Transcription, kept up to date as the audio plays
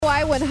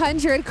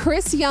100,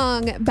 Chris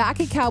Young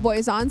back at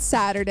Cowboys on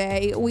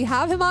Saturday. We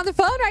have him on the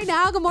phone right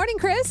now. Good morning,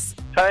 Chris.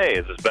 Hey,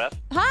 is this Beth?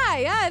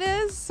 Hi, yeah, it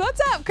is.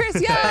 What's up, Chris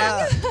Young?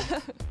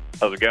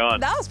 How's it going?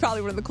 That was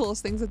probably one of the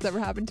coolest things that's ever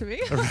happened to me.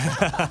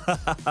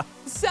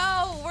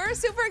 So we're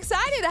super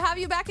excited to have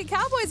you back at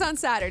Cowboys on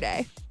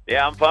Saturday.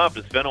 Yeah, I'm pumped.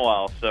 It's been a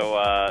while,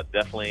 so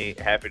definitely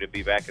happy to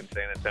be back in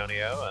San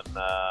Antonio,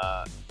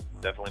 and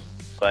definitely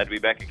glad to be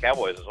back at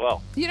Cowboys as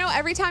well. You know,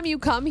 every time you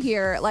come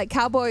here, like,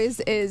 Cowboys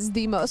is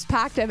the most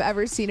packed I've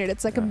ever seen it.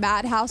 It's like a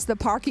madhouse. The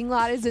parking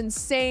lot is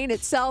insane.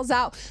 It sells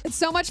out. It's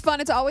so much fun.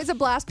 It's always a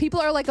blast.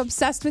 People are, like,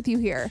 obsessed with you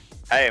here.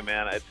 Hey,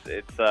 man,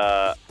 it's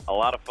a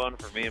lot of fun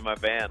for me and my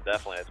band,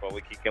 definitely. That's why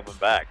we keep coming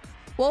back.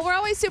 Well, we're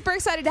always super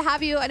excited to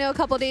have you. I know a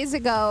couple days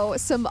ago,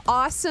 some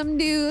awesome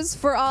news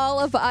for all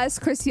of us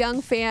Chris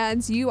Young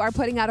fans. You are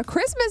putting out a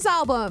Christmas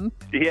album.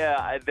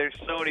 Yeah, there's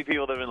so many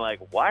people that have been like,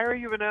 why are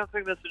you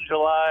announcing this in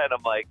July? And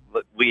I'm like,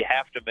 look, we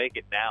have to make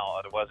it now,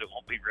 otherwise it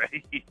won't be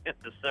ready in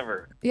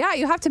December. Yeah,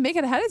 you have to make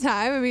it ahead of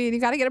time. I mean,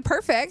 you got to get it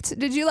perfect.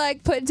 Did you,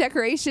 like, put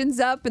decorations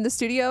up in the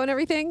studio and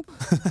everything?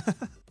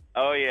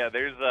 Oh yeah,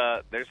 there's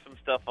some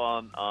stuff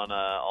on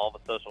all the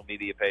social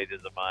media pages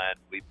of mine.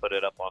 We put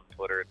it up on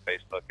Twitter and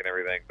Facebook and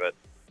everything, but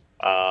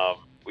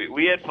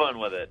we had fun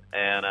with it.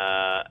 And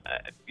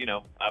you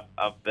know,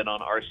 I've been on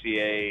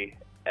RCA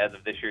as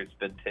of this year. It's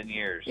been 10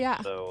 years.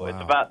 Yeah. So Wow.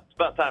 it's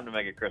about time to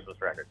make a Christmas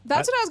record.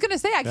 That's what I was going to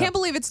say. I can't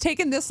believe it's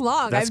taken this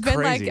long. That's I've been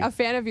crazy. like a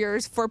fan of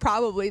yours for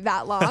probably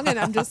that long, and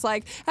I'm just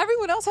like,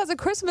 everyone else has a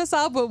Christmas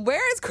album.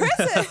 Where is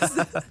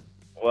Chris's?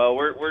 Well,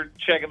 we're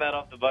checking that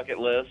off the bucket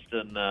list,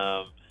 and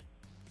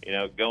you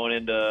know, going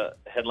into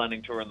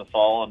headlining tour in the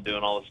fall and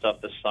doing all the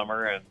stuff this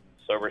summer, and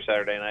Sober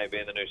Saturday Night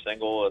being the new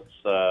single.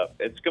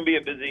 It's going to be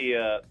a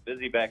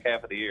busy back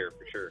half of the year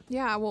for sure.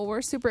 Yeah, well,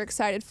 we're super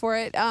excited for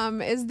it.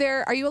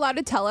 Are you allowed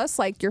to tell us,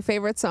 like, your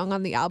favorite song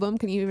on the album?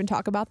 Can you even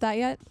talk about that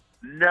yet?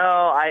 No,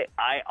 I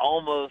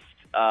almost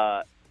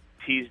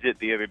teased it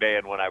the other day,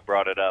 and when I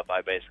brought it up,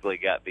 I basically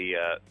got the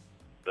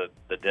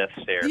death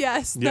stare.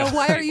 Yes. Yeah. No,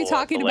 why are you People at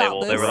talking the about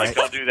label. this? They were like,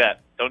 "Don't do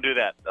that. Don't do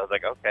that." I was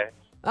like, "Okay."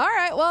 All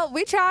right. Well,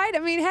 we tried. I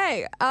mean,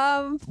 hey,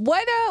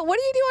 what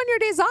do you do on your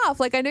days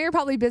off? Like, I know you're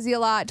probably busy a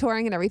lot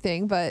touring and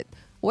everything, but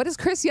what does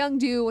Chris Young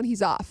do when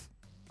he's off?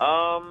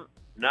 Not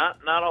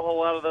a whole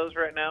lot of those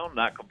right now. I'm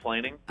not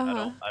complaining. I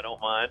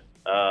don't mind.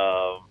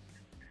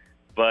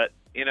 But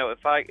you know,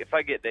 if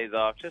I get days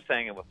off, just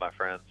hanging with my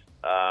friends.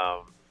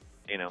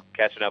 You know,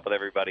 catching up with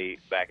everybody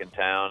back in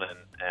town,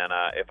 and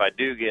if I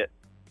do get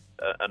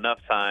enough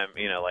time,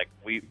 you know, like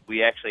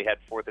we actually had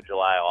 4th of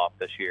July off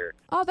this year.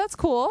 Oh, that's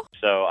cool.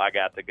 So I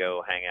got to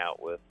go hang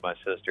out with my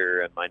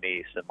sister and my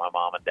niece and my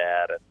mom and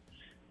dad, and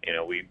you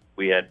know,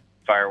 we had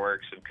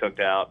fireworks and cooked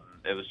out,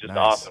 and it was just Nice.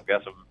 awesome.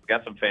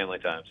 Got some family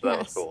time, so that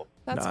was Yes. cool.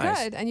 That's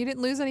Nice. good. And you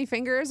didn't lose any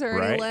fingers or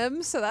any Right.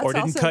 limbs, so that's Or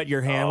didn't also cut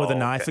your hand with a Oh,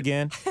 knife okay.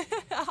 again?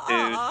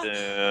 Too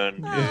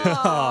soon.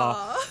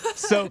 Aw.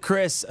 So,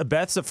 Chris,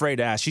 Beth's afraid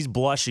to ask. She's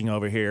blushing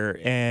over here,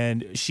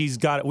 and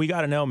we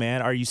got to know,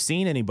 man, are you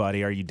seeing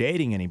anybody? Are you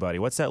dating anybody?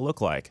 What's that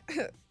look like?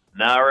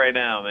 Not right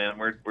now, man.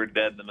 We're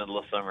dead in the middle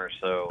of summer,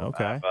 so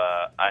Okay.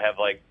 I have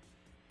like,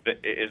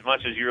 as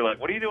much as you're like,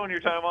 what are you doing your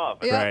time off?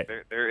 Yeah. Right.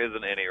 There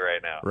isn't any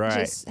right now. Right.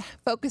 Just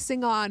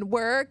focusing on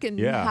work and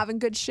Yeah. having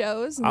good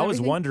shows. And I was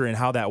everything. wondering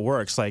how that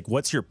works. Like,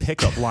 what's your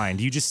pickup line?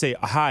 Do you just say,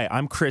 "Hi,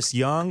 I'm Chris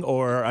Young,"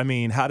 or I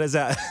mean, how does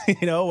that?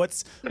 You know,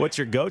 what's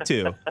your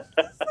go-to?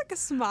 It's like a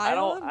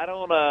smile.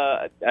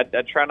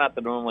 I try not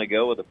to normally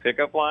go with a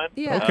pickup line.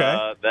 Yeah.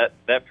 Okay.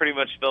 That pretty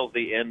much spells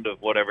the end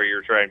of whatever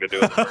you're trying to do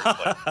in the first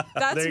place.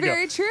 That's There you go.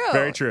 very true.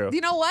 Very true.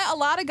 You know what? A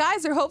lot of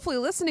guys are hopefully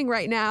listening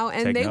right now,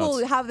 and Take they will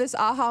notes. have this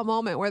aha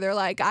moment where they're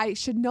like, I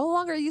should no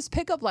longer use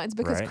pickup lines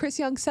because Right. Chris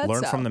Young said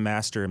Learn so. from the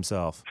master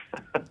himself.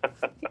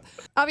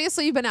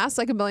 Obviously, you've been asked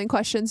like a million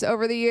questions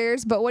over the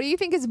years, but what do you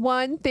think is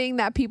one thing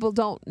that people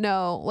don't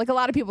know, like a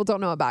lot of people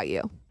don't know about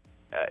you?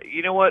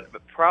 You know what?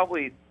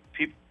 Probably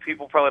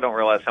people probably don't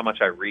realize how much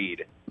I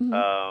read.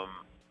 Mhm.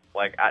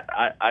 Like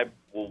I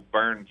will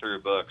burn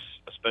through books,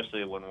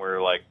 especially when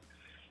we're like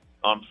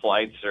on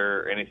flights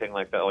or anything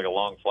like that, like a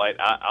long flight.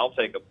 I'll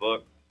take a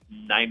book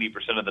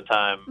 90% of the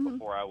time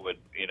before I would,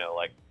 you know,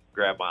 like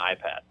grab my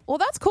iPad. Well,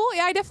 that's cool.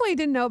 Yeah, I definitely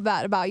didn't know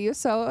that about you,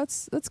 so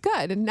that's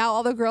good. And now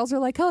all the girls are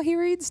like, oh, he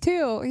reads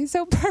too. He's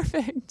so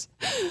perfect.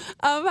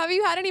 Have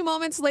you had any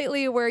moments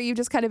lately where you've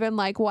just kind of been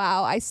like,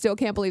 wow, I still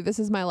can't believe this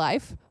is my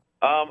life?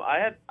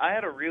 I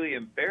had a really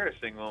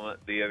embarrassing moment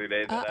the other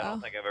day that I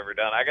don't think I've ever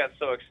done. I got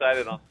so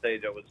excited on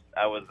stage.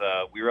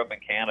 We were up in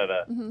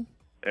Canada. Mhm.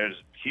 There's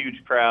a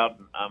huge crowd.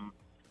 And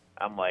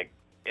I'm like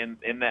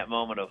in that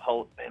moment of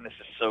hope. Man, this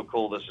is so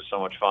cool. This is so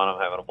much fun. I'm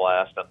having a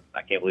blast, and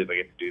I can't believe I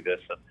get to do this.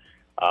 And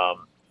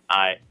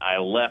I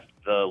left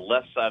the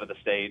left side of the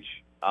stage,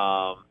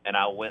 and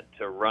I went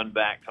to run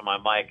back to my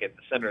mic at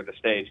the center of the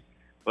stage,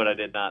 but I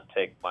did not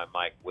take my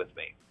mic with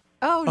me.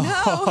 Oh,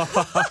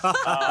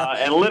 no.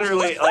 And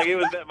literally, like, it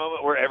was that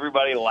moment where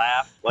everybody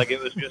laughed. Like, it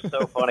was just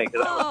so funny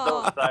because I was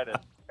so excited.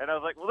 And I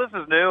was like, well, this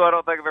is new. I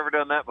don't think I've ever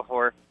done that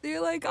before.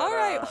 You're like, all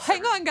right,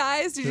 hang on,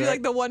 guys. Did you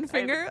like the one Hey,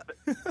 finger?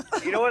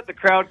 you know what? The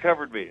crowd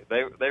covered me.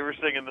 They were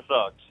singing the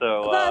song.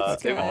 So That's it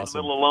was good. in the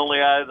middle of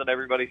Lonely Eyes and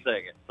everybody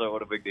sang it. So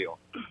what a big deal.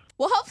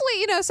 Well,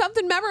 hopefully,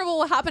 something memorable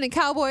will happen at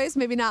Cowboys.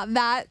 Maybe not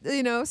that,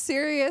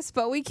 serious,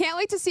 but we can't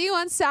wait to see you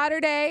on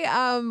Saturday.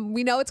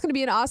 We know it's going to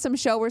be an awesome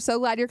show. We're so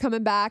glad you're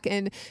coming back,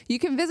 and you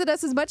can visit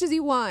us as much as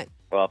you want.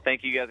 Well,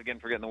 thank you guys again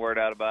for getting the word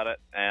out about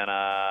it. And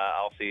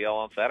I'll see y'all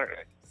on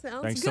Saturday.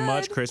 Sounds Thanks good. so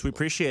much, Chris. We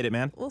appreciate it,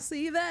 man. We'll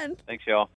see you then. Thanks, y'all.